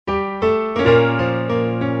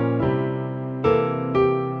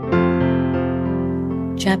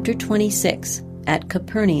Chapter 26. At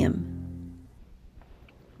Capernaum.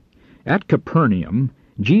 At Capernaum,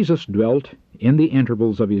 Jesus dwelt in the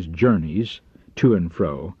intervals of his journeys to and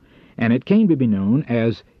fro, and it came to be known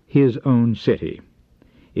as his own city.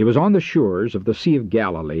 It was on the shores of the Sea of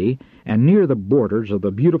Galilee, and near the borders of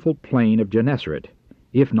the beautiful plain of Gennesaret,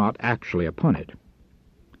 if not actually upon it.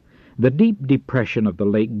 The deep depression of the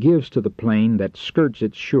lake gives to the plain that skirts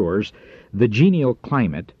its shores the genial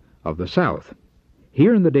climate of the south.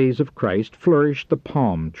 Here in the days of Christ flourished the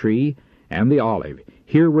palm tree and the olive.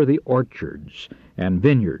 Here were the orchards and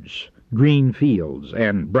vineyards, green fields,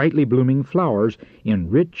 and brightly blooming flowers in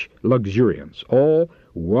rich luxuriance, all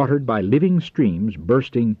watered by living streams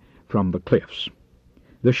bursting from the cliffs.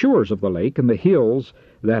 The shores of the lake and the hills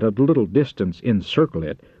that at a little distance encircle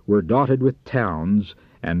it were dotted with towns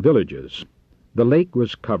and villages. The lake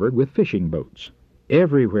was covered with fishing boats.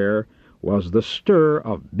 Everywhere was the stir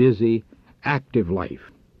of busy, active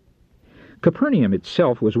life. Capernaum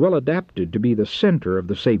itself was well adapted to be the center of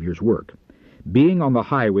the Savior's work. Being on the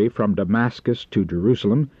highway from Damascus to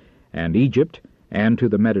Jerusalem and Egypt and to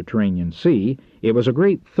the Mediterranean Sea, it was a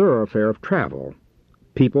great thoroughfare of travel.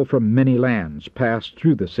 People from many lands passed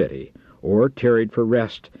through the city, or tarried for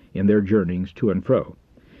rest in their journeyings to and fro.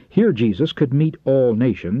 Here Jesus could meet all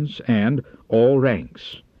nations and all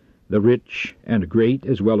ranks, the rich and great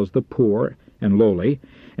as well as the poor and lowly,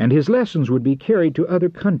 and his lessons would be carried to other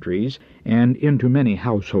countries and into many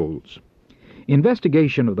households.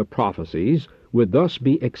 Investigation of the prophecies would thus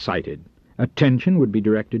be excited. Attention would be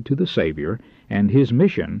directed to the Savior, and his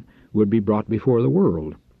mission would be brought before the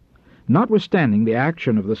world. Notwithstanding the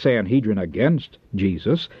action of the Sanhedrin against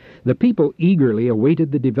Jesus, the people eagerly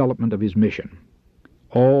awaited the development of his mission.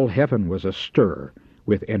 All heaven was astir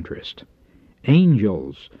with interest.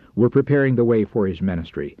 Angels were preparing the way for his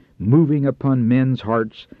ministry, moving upon men's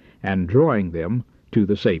hearts and drawing them to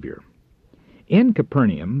the Savior. In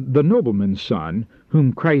Capernaum, the nobleman's son,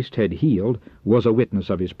 whom Christ had healed, was a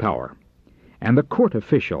witness of his power, and the court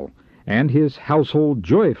official and his household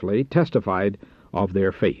joyfully testified of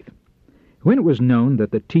their faith. When it was known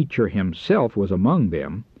that the teacher himself was among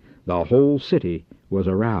them, the whole city was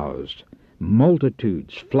aroused.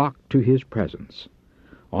 Multitudes flocked to his presence.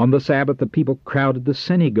 On the Sabbath the people crowded the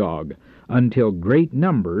synagogue until great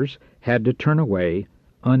numbers had to turn away,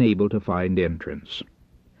 unable to find entrance.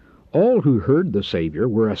 All who heard the Savior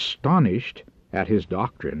were astonished at his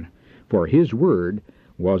doctrine, for his word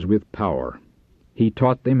was with power. He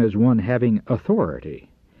taught them as one having authority,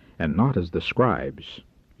 and not as the scribes.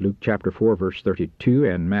 Luke chapter 4, verse 32,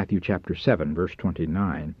 and Matthew chapter 7, verse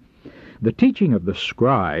 29. The teaching of the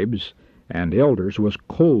scribes and elders was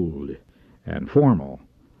cold and formal,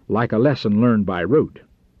 like a lesson learned by rote.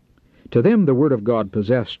 To them the Word of God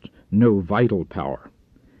possessed no vital power.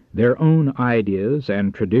 Their own ideas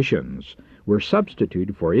and traditions were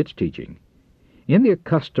substituted for its teaching. In the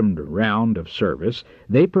accustomed round of service,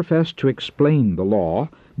 they professed to explain the law,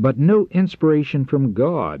 but no inspiration from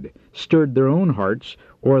God stirred their own hearts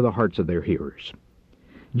or the hearts of their hearers.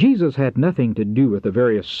 Jesus had nothing to do with the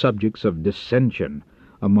various subjects of dissension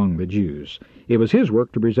among the Jews. It was his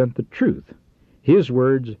work to present the truth. His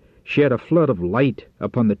words shed a flood of light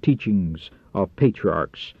upon the teachings of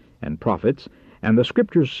patriarchs and prophets, and the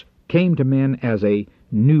Scriptures came to men as a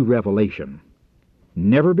new revelation.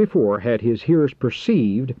 Never before had his hearers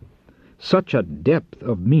perceived such a depth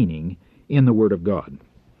of meaning in the Word of God.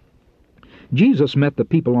 Jesus met the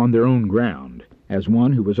people on their own ground, as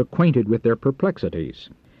one who was acquainted with their perplexities.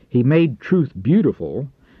 He made truth beautiful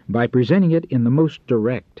by presenting it in the most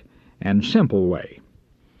direct and simple way.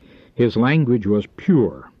 His language was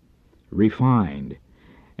pure, refined,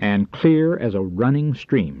 and clear as a running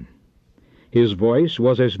stream. His voice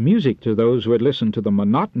was as music to those who had listened to the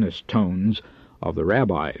monotonous tones of the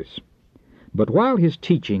rabbis. But while his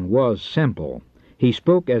teaching was simple, he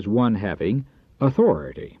spoke as one having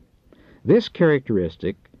authority. This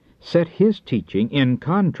characteristic set his teaching in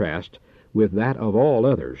contrast with that of all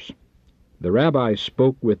others. The rabbis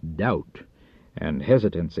spoke with doubt and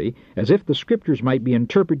hesitancy, as if the Scriptures might be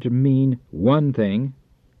interpreted to mean one thing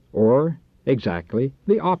or exactly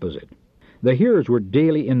the opposite. The hearers were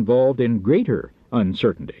daily involved in greater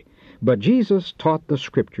uncertainty, but Jesus taught the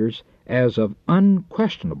Scriptures as of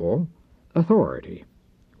unquestionable authority.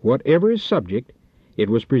 Whatever his subject, it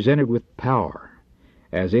was presented with power,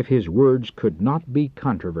 as if his words could not be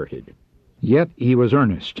controverted. Yet he was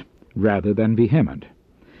earnest rather than vehement.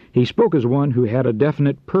 He spoke as one who had a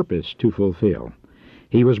definite purpose to fulfill.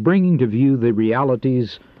 He was bringing to view the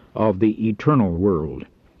realities of the eternal world.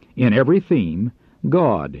 In every theme,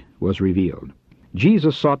 God was revealed.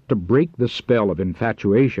 Jesus sought to break the spell of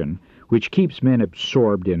infatuation which keeps men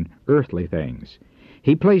absorbed in earthly things.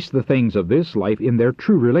 He placed the things of this life in their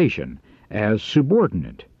true relation, as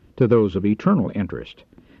subordinate to those of eternal interest.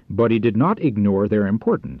 But he did not ignore their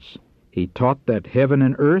importance. He taught that heaven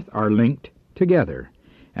and earth are linked together,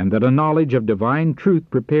 and that a knowledge of divine truth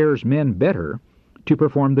prepares men better to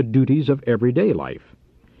perform the duties of everyday life.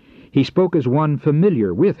 He spoke as one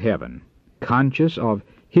familiar with heaven, conscious of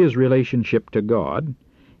his relationship to God,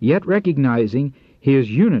 yet recognizing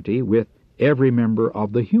his unity with every member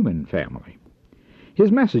of the human family.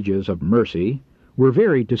 His messages of mercy were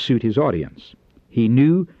varied to suit his audience. He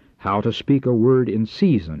knew how to speak a word in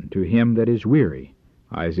season to him that is weary,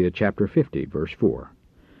 Isaiah chapter 50, verse 4.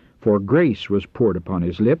 For grace was poured upon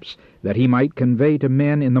his lips, that he might convey to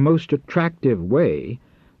men in the most attractive way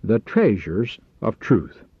the treasures of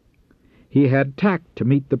truth. He had tact to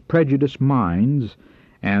meet the prejudiced minds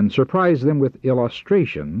and surprise them with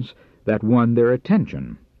illustrations that won their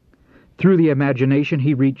attention. Through the imagination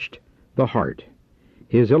he reached the heart.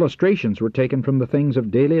 His illustrations were taken from the things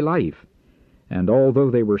of daily life, and although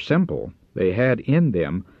they were simple, they had in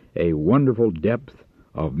them a wonderful depth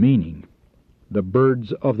of meaning. The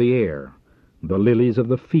birds of the air, the lilies of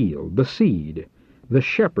the field, the seed, the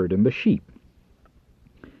shepherd and the sheep.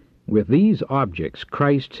 With these objects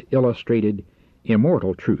Christ illustrated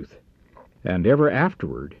immortal truth, and ever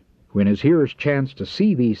afterward, when his hearers chanced to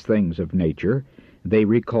see these things of nature, they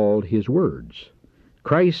recalled his words.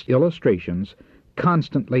 Christ's illustrations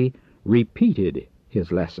constantly repeated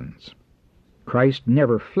his lessons. Christ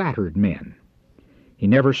never flattered men. He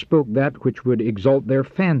never spoke that which would exalt their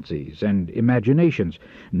fancies and imaginations,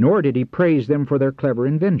 nor did he praise them for their clever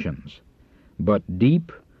inventions. But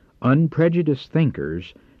deep, unprejudiced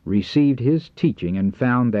thinkers received his teaching and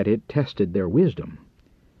found that it tested their wisdom.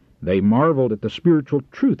 They marveled at the spiritual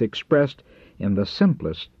truth expressed in the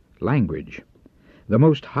simplest language. The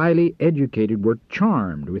most highly educated were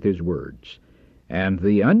charmed with his words, and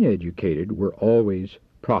the uneducated were always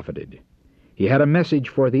profited. He had a message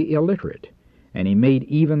for the illiterate, and he made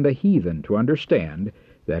even the heathen to understand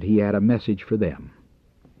that he had a message for them.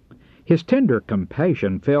 His tender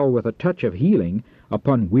compassion fell with a touch of healing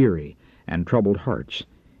upon weary and troubled hearts.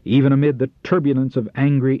 Even amid the turbulence of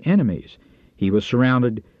angry enemies, he was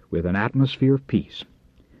surrounded with an atmosphere of peace.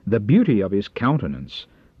 The beauty of his countenance,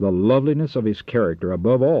 the loveliness of his character,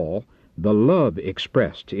 above all, the love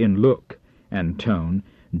expressed in look and tone,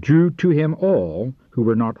 drew to him all who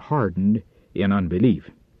were not hardened in unbelief.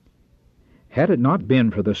 Had it not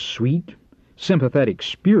been for the sweet, sympathetic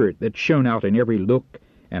spirit that shone out in every look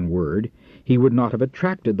and word, he would not have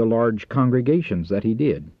attracted the large congregations that he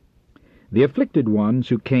did. The afflicted ones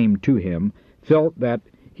who came to him felt that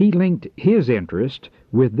he linked his interest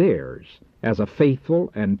with theirs as a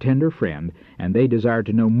faithful and tender friend, and they desired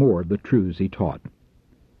to know more of the truths he taught.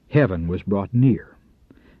 Heaven was brought near.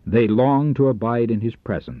 They longed to abide in his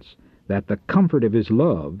presence, that the comfort of his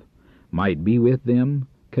love might be with them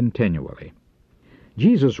continually.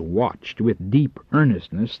 Jesus watched with deep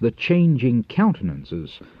earnestness the changing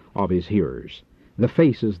countenances of his hearers. The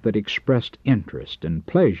faces that expressed interest and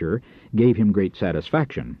pleasure gave him great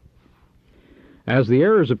satisfaction. As the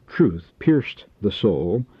arrows of truth pierced the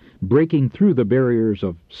soul, breaking through the barriers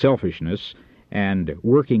of selfishness and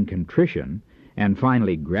working contrition, and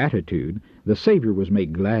finally gratitude, the Savior was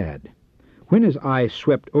made glad. When his eye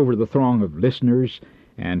swept over the throng of listeners,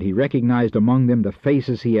 and he recognized among them the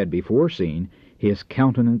faces he had before seen, his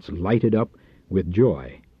countenance lighted up with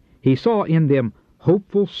joy. He saw in them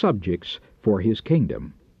hopeful subjects for his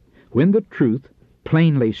kingdom. When the truth,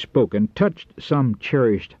 plainly spoken, touched some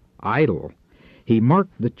cherished idol, he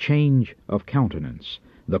marked the change of countenance,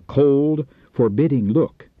 the cold, forbidding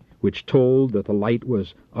look, which told that the light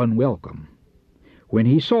was unwelcome. When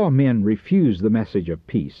he saw men refuse the message of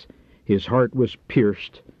peace, his heart was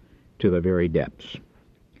pierced to the very depths.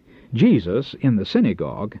 Jesus, in the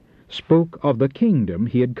synagogue, spoke of the kingdom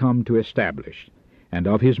he had come to establish, and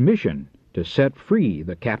of his mission to set free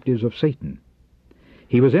the captives of Satan.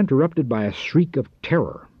 He was interrupted by a shriek of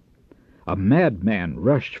terror. A madman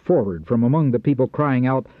rushed forward from among the people, crying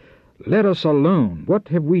out, "Let us alone! What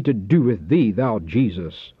have we to do with thee, thou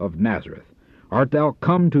Jesus of Nazareth? Art thou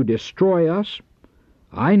come to destroy us?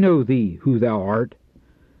 I know thee who thou art,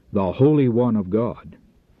 the Holy One of God."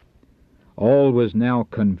 All was now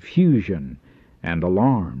confusion and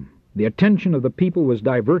alarm. The attention of the people was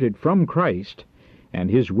diverted from Christ, and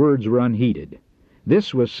his words were unheeded.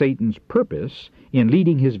 This was Satan's purpose in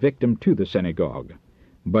leading his victim to the synagogue.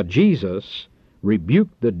 But Jesus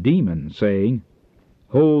rebuked the demon, saying,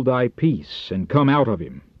 "Hold thy peace, and come out of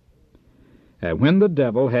him." And when the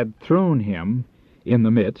devil had thrown him in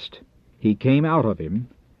the midst, he came out of him,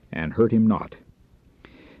 and hurt him not.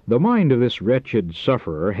 The mind of this wretched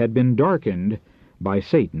sufferer had been darkened by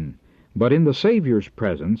Satan, but in the Savior's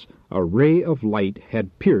presence a ray of light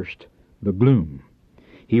had pierced the gloom.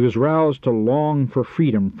 He was roused to long for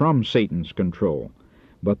freedom from Satan's control,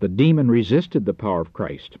 but the demon resisted the power of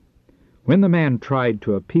Christ. When the man tried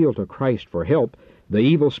to appeal to Christ for help, the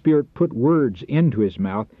evil spirit put words into his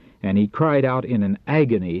mouth, and he cried out in an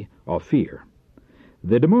agony of fear.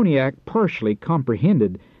 The demoniac partially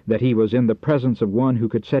comprehended that he was in the presence of one who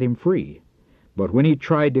could set him free, but when he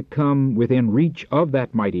tried to come within reach of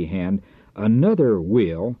that mighty hand, another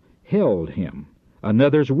will held him.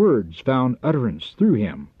 Another's words found utterance through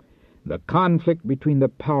him. The conflict between the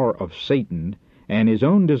power of Satan and his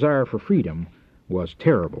own desire for freedom was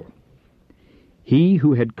terrible. He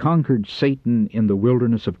who had conquered Satan in the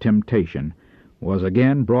wilderness of temptation was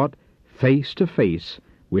again brought face to face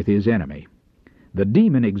with his enemy. The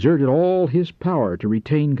demon exerted all his power to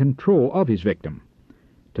retain control of his victim.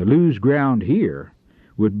 To lose ground here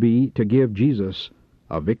would be to give Jesus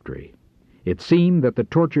a victory. It seemed that the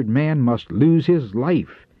tortured man must lose his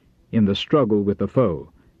life in the struggle with the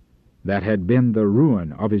foe that had been the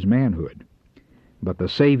ruin of his manhood. But the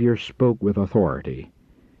Savior spoke with authority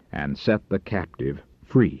and set the captive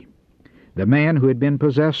free. The man who had been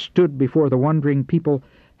possessed stood before the wondering people,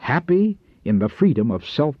 happy in the freedom of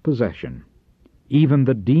self-possession. Even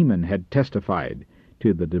the demon had testified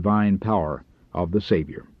to the divine power of the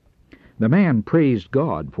Savior. The man praised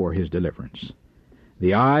God for his deliverance.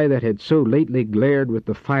 The eye that had so lately glared with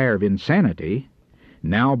the fire of insanity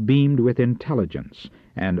now beamed with intelligence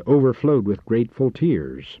and overflowed with grateful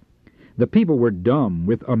tears. The people were dumb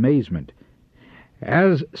with amazement.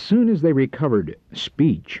 As soon as they recovered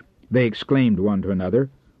speech, they exclaimed one to another,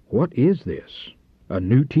 "What is this? A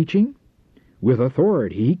new teaching? With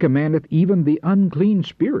authority he commandeth even the unclean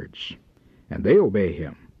spirits, and they obey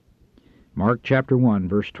him." Mark chapter 1,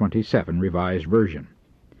 verse 27, Revised Version.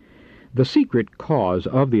 The secret cause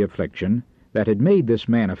of the affliction that had made this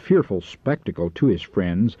man a fearful spectacle to his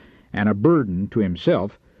friends and a burden to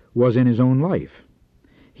himself was in his own life.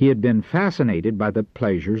 He had been fascinated by the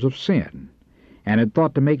pleasures of sin, and had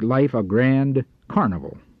thought to make life a grand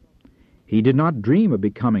carnival. He did not dream of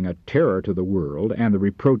becoming a terror to the world and the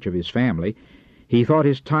reproach of his family. He thought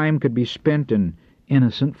his time could be spent in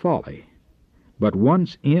innocent folly. But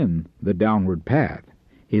once in the downward path,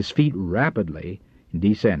 his feet rapidly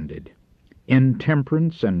descended.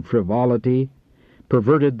 Intemperance and frivolity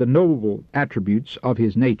perverted the noble attributes of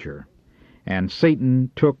his nature, and Satan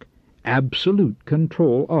took absolute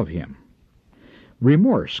control of him.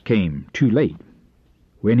 Remorse came too late.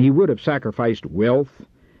 When he would have sacrificed wealth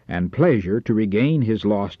and pleasure to regain his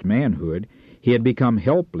lost manhood, he had become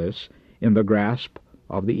helpless in the grasp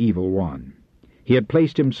of the evil one. He had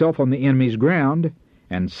placed himself on the enemy's ground,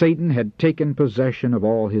 and Satan had taken possession of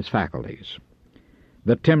all his faculties.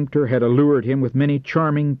 The tempter had allured him with many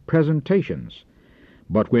charming presentations,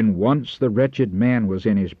 but when once the wretched man was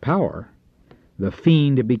in his power, the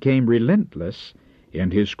fiend became relentless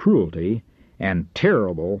in his cruelty and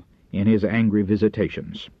terrible in his angry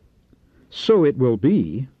visitations. So it will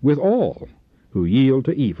be with all who yield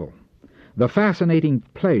to evil. The fascinating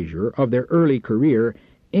pleasure of their early career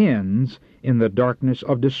ends in the darkness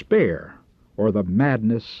of despair or the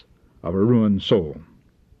madness of a ruined soul.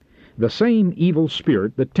 The same evil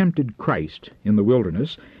spirit that tempted Christ in the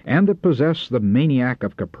wilderness and that possessed the maniac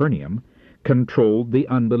of Capernaum controlled the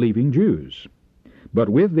unbelieving Jews. But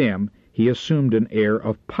with them he assumed an air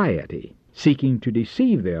of piety, seeking to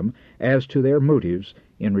deceive them as to their motives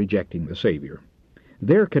in rejecting the Savior.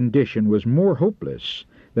 Their condition was more hopeless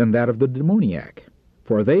than that of the demoniac,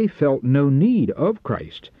 for they felt no need of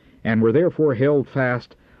Christ, and were therefore held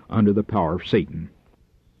fast under the power of Satan.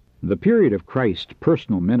 The period of Christ's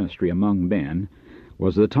personal ministry among men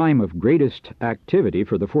was the time of greatest activity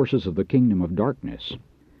for the forces of the kingdom of darkness.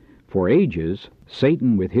 For ages,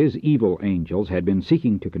 Satan with his evil angels had been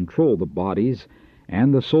seeking to control the bodies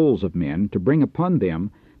and the souls of men, to bring upon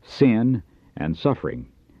them sin and suffering.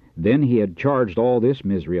 Then he had charged all this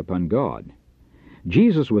misery upon God.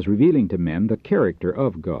 Jesus was revealing to men the character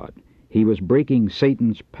of God. He was breaking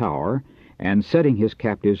Satan's power and setting his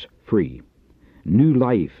captives free. New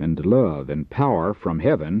life and love and power from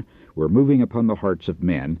heaven were moving upon the hearts of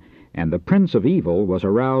men, and the prince of evil was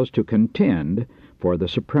aroused to contend for the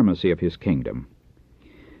supremacy of his kingdom.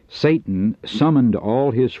 Satan summoned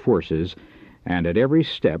all his forces, and at every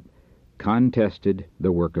step contested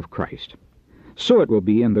the work of Christ. So it will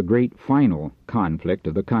be in the great final conflict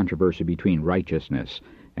of the controversy between righteousness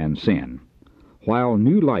and sin. While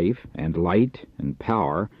new life and light and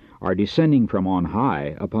power are descending from on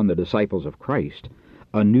high upon the disciples of Christ,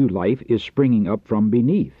 a new life is springing up from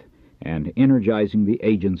beneath and energizing the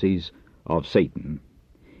agencies of Satan.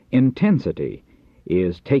 Intensity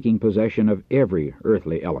is taking possession of every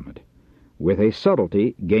earthly element. With a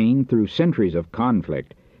subtlety gained through centuries of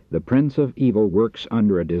conflict, the prince of evil works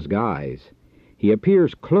under a disguise. He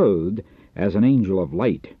appears clothed as an angel of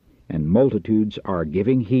light, and multitudes are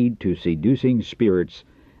giving heed to seducing spirits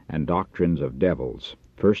and doctrines of devils.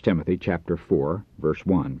 1 Timothy chapter 4, verse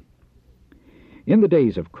 1. In the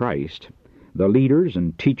days of Christ, the leaders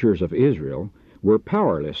and teachers of Israel were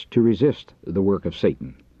powerless to resist the work of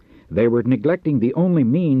Satan. They were neglecting the only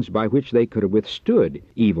means by which they could have withstood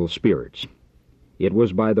evil spirits. It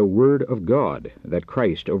was by the Word of God that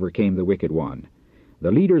Christ overcame the wicked one.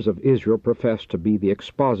 The leaders of Israel professed to be the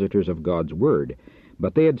expositors of God's Word,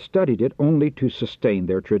 but they had studied it only to sustain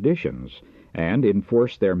their traditions and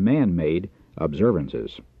enforce their man-made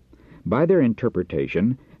observances. By their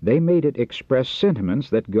interpretation, they made it express sentiments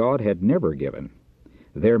that God had never given.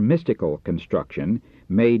 Their mystical construction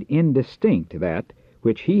made indistinct that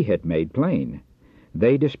which He had made plain.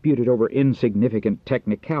 They disputed over insignificant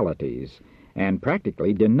technicalities and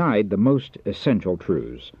practically denied the most essential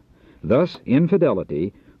truths. Thus,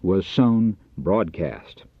 infidelity was sown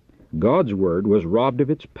broadcast. God's Word was robbed of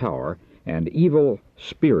its power, and evil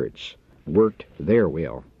spirits worked their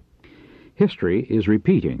will. History is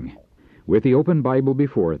repeating. With the open Bible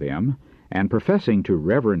before them, and professing to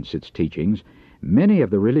reverence its teachings, many of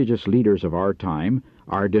the religious leaders of our time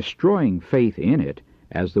are destroying faith in it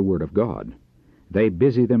as the Word of God. They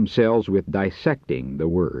busy themselves with dissecting the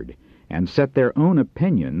Word, and set their own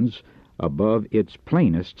opinions above its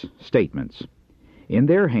plainest statements. In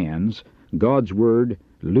their hands, God's Word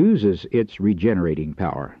loses its regenerating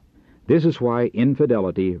power. This is why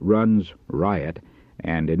infidelity runs riot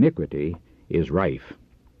and iniquity is rife.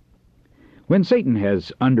 When Satan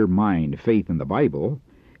has undermined faith in the Bible,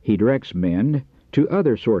 he directs men to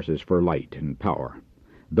other sources for light and power.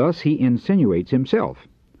 Thus he insinuates himself.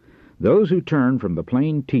 Those who turn from the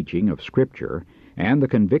plain teaching of Scripture and the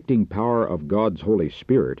convicting power of God's Holy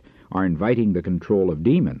Spirit are inviting the control of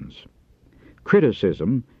demons.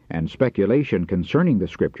 Criticism and speculation concerning the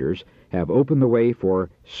Scriptures have opened the way for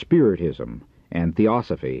Spiritism and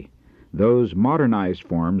Theosophy, those modernized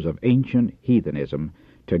forms of ancient heathenism,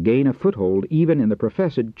 to gain a foothold even in the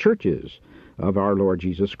professed churches of our Lord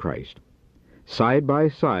Jesus Christ. Side by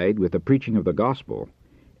side with the preaching of the gospel,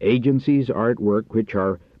 agencies are at work which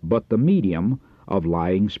are but the medium of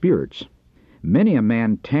lying spirits. Many a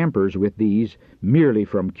man tampers with these merely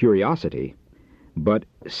from curiosity, but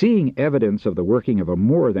seeing evidence of the working of a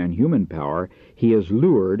more than human power, he is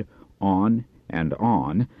lured on and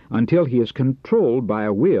on until he is controlled by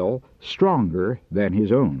a will stronger than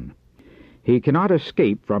his own. He cannot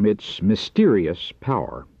escape from its mysterious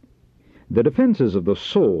power. The defenses of the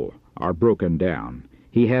soul are broken down.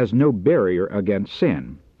 He has no barrier against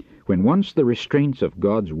sin. When once the restraints of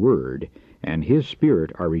God's Word and His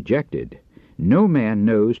Spirit are rejected, no man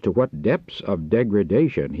knows to what depths of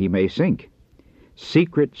degradation he may sink.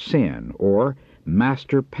 Secret sin or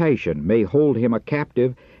master passion may hold him a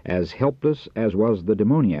captive as helpless as was the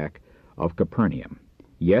demoniac of Capernaum.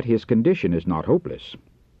 Yet his condition is not hopeless.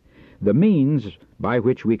 The means by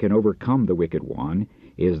which we can overcome the wicked one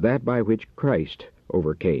is that by which Christ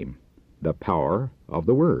overcame, the power of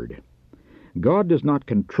the Word. God does not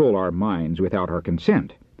control our minds without our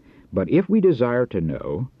consent, but if we desire to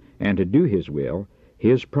know and to do His will,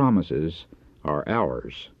 His promises are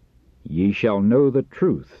ours. Ye shall know the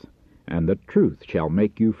truth, and the truth shall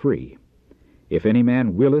make you free. If any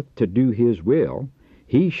man willeth to do His will,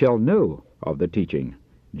 he shall know of the teaching.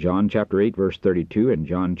 John chapter 8, verse 32, and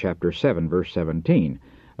John chapter 7, verse 17,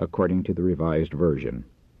 according to the Revised Version.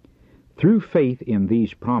 Through faith in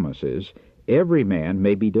these promises, every man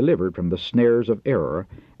may be delivered from the snares of error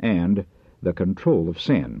and the control of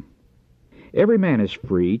sin. Every man is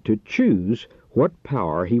free to choose what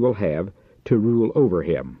power he will have to rule over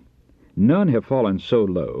him. None have fallen so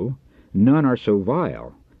low, none are so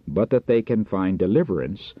vile, but that they can find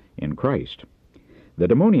deliverance in Christ. The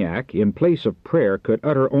demoniac, in place of prayer, could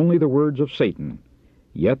utter only the words of Satan,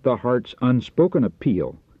 yet the heart's unspoken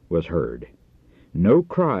appeal was heard. No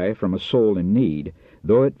cry from a soul in need,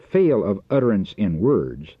 though it fail of utterance in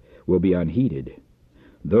words, will be unheeded.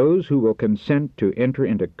 Those who will consent to enter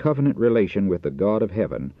into covenant relation with the God of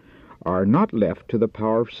heaven are not left to the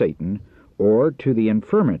power of Satan or to the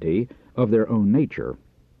infirmity of their own nature.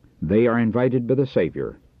 They are invited by the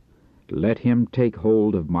Savior. Let him take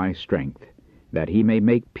hold of my strength, that he may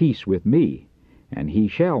make peace with me, and he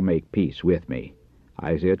shall make peace with me.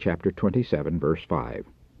 Isaiah chapter 27, verse 5.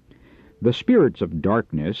 The spirits of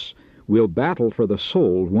darkness will battle for the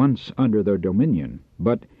soul once under their dominion,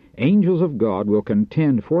 but angels of God will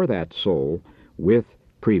contend for that soul with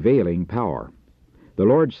prevailing power. The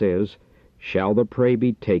Lord says, "Shall the prey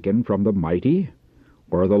be taken from the mighty,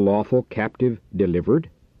 or the lawful captive delivered?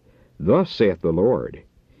 Thus saith the Lord,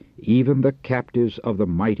 even the captives of the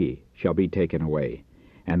mighty shall be taken away,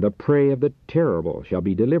 and the prey of the terrible shall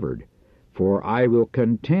be delivered. For I will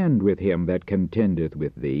contend with him that contendeth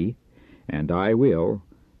with thee, and I will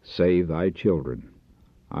save thy children."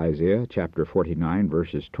 Isaiah chapter 49,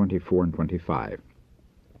 verses 24 and 25.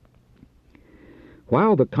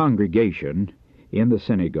 While the congregation in the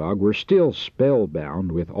synagogue were still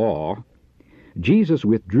spellbound with awe, Jesus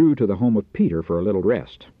withdrew to the home of Peter for a little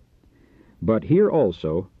rest. But here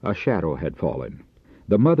also a shadow had fallen.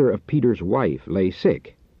 The mother of Peter's wife lay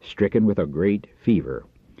sick, stricken with a great fever.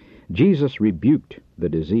 Jesus rebuked the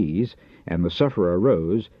disease, and the sufferer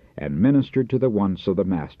arose and ministered to the wants of the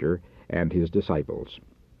Master and his disciples.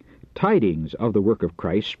 Tidings of the work of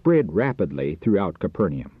Christ spread rapidly throughout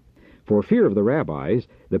Capernaum. For fear of the rabbis,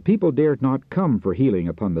 the people dared not come for healing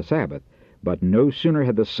upon the Sabbath, but no sooner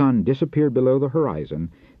had the sun disappeared below the horizon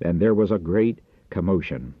than there was a great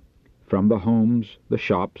commotion. From the homes, the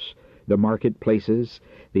shops, the marketplaces,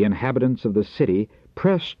 the inhabitants of the city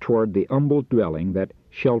pressed toward the humble dwelling that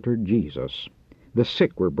sheltered Jesus. The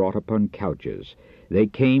sick were brought upon couches. They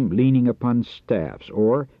came leaning upon staffs,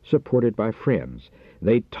 or supported by friends.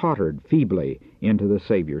 They tottered feebly into the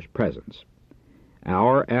Savior's presence.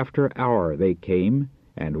 Hour after hour they came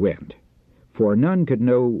and went, for none could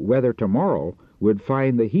know whether tomorrow would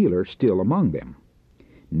find the healer still among them.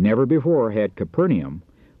 Never before had Capernaum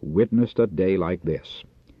witnessed a day like this.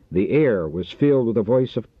 The air was filled with a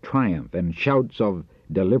voice of triumph and shouts of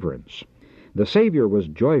deliverance. The Savior was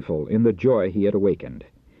joyful in the joy he had awakened.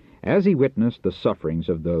 As he witnessed the sufferings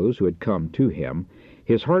of those who had come to him,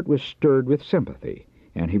 his heart was stirred with sympathy,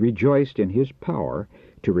 and he rejoiced in his power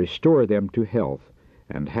to restore them to health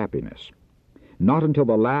and happiness. Not until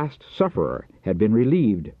the last sufferer had been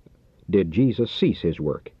relieved did Jesus cease his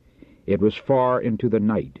work. It was far into the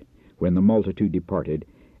night when the multitude departed,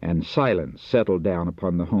 and silence settled down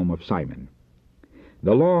upon the home of Simon.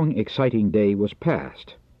 The long, exciting day was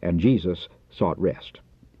past, and Jesus sought rest.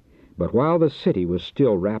 But while the city was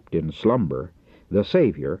still wrapped in slumber, the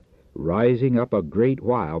Savior, rising up a great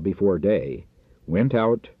while before day, went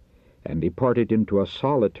out and departed into a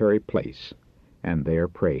solitary place, and there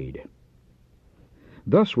prayed.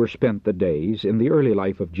 Thus were spent the days in the early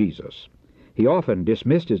life of Jesus. He often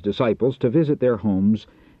dismissed his disciples to visit their homes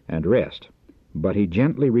and rest, but he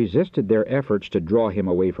gently resisted their efforts to draw him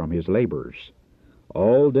away from his labors.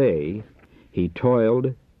 All day he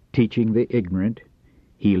toiled, teaching the ignorant,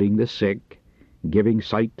 healing the sick, giving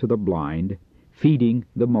sight to the blind, feeding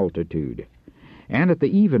the multitude. And at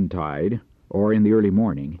the eventide, or in the early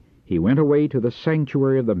morning, he went away to the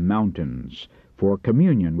sanctuary of the mountains for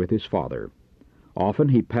communion with his Father. Often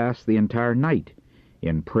he passed the entire night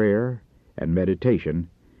in prayer and meditation,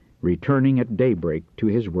 returning at daybreak to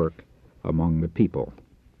his work among the people.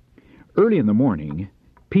 Early in the morning,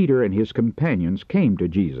 Peter and his companions came to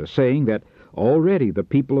Jesus, saying that already the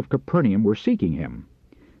people of Capernaum were seeking him.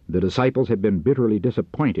 The disciples had been bitterly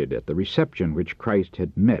disappointed at the reception which Christ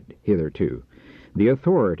had met hitherto. The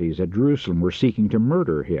authorities at Jerusalem were seeking to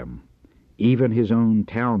murder him. Even his own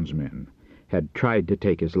townsmen had tried to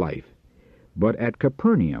take his life. But at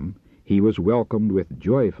Capernaum he was welcomed with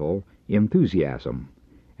joyful enthusiasm,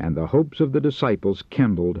 and the hopes of the disciples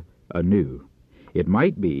kindled anew. It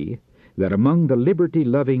might be that among the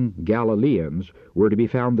liberty-loving Galileans were to be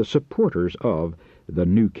found the supporters of the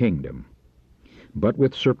new kingdom. But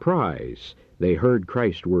with surprise they heard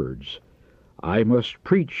Christ's words, "I must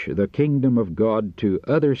preach the kingdom of God to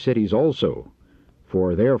other cities also,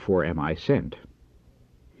 for therefore am I sent."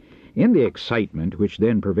 In the excitement which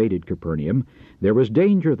then pervaded Capernaum, there was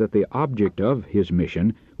danger that the object of his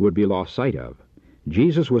mission would be lost sight of.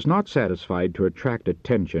 Jesus was not satisfied to attract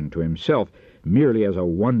attention to himself merely as a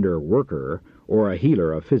wonder-worker or a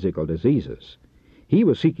healer of physical diseases. He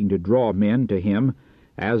was seeking to draw men to him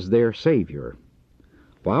as their Savior.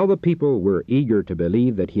 While the people were eager to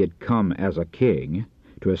believe that he had come as a king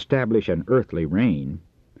to establish an earthly reign,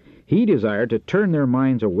 he desired to turn their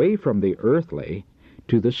minds away from the earthly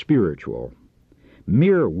to the spiritual.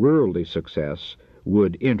 Mere worldly success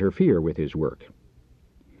would interfere with his work.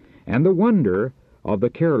 And the wonder of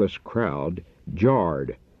the careless crowd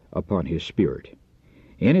jarred upon his spirit.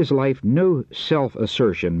 In his life no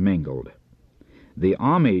self-assertion mingled. The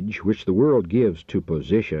homage which the world gives to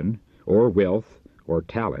position, or wealth, or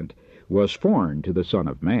talent, was foreign to the Son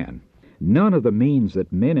of Man. None of the means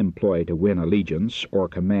that men employ to win allegiance or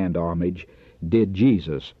command homage did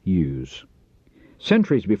Jesus use.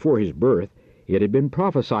 Centuries before his birth, it had been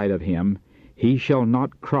prophesied of him, "He shall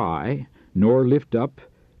not cry, nor lift up,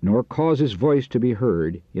 nor cause his voice to be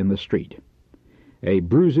heard in the street. A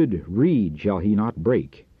bruised reed shall he not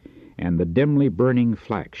break, and the dimly burning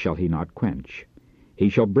flax shall he not quench. He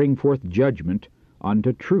shall bring forth judgment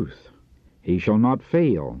unto truth. He shall not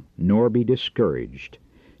fail, nor be discouraged,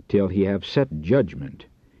 till he have set judgment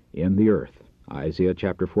in the earth." Isaiah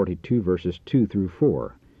chapter 42, verses 2 through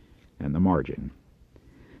 4, and the margin.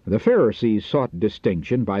 The Pharisees sought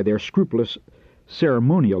distinction by their scrupulous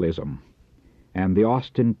ceremonialism and the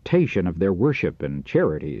ostentation of their worship and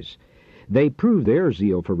charities. They proved their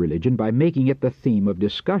zeal for religion by making it the theme of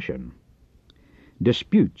discussion.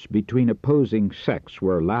 Disputes between opposing sects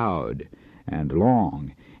were loud and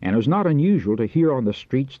long, and it was not unusual to hear on the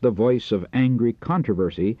streets the voice of angry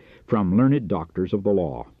controversy from learned doctors of the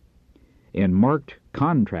law. In marked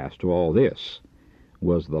contrast to all this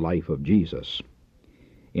was the life of Jesus.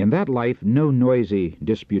 In that life no noisy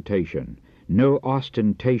disputation, no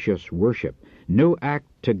ostentatious worship, no act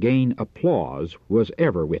to gain applause was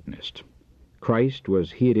ever witnessed. Christ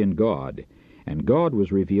was hid in God, and God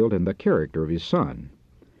was revealed in the character of his Son.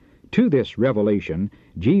 To this revelation,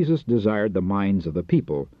 Jesus desired the minds of the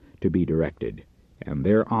people to be directed, and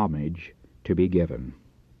their homage to be given.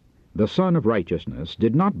 The Son of Righteousness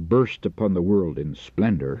did not burst upon the world in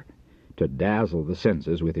splendor, to dazzle the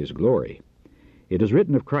senses with his glory. It is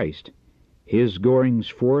written of Christ, "His goings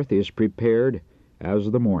forth is prepared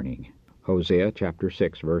as the morning." Hosea chapter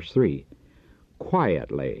 6, verse 3.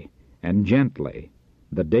 Quietly and gently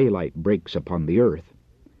the daylight breaks upon the earth,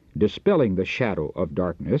 dispelling the shadow of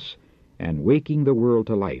darkness and waking the world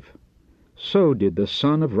to life. So did the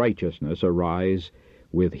Son of Righteousness arise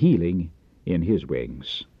with healing in his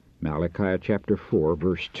wings. Malachi chapter 4,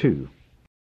 verse 2.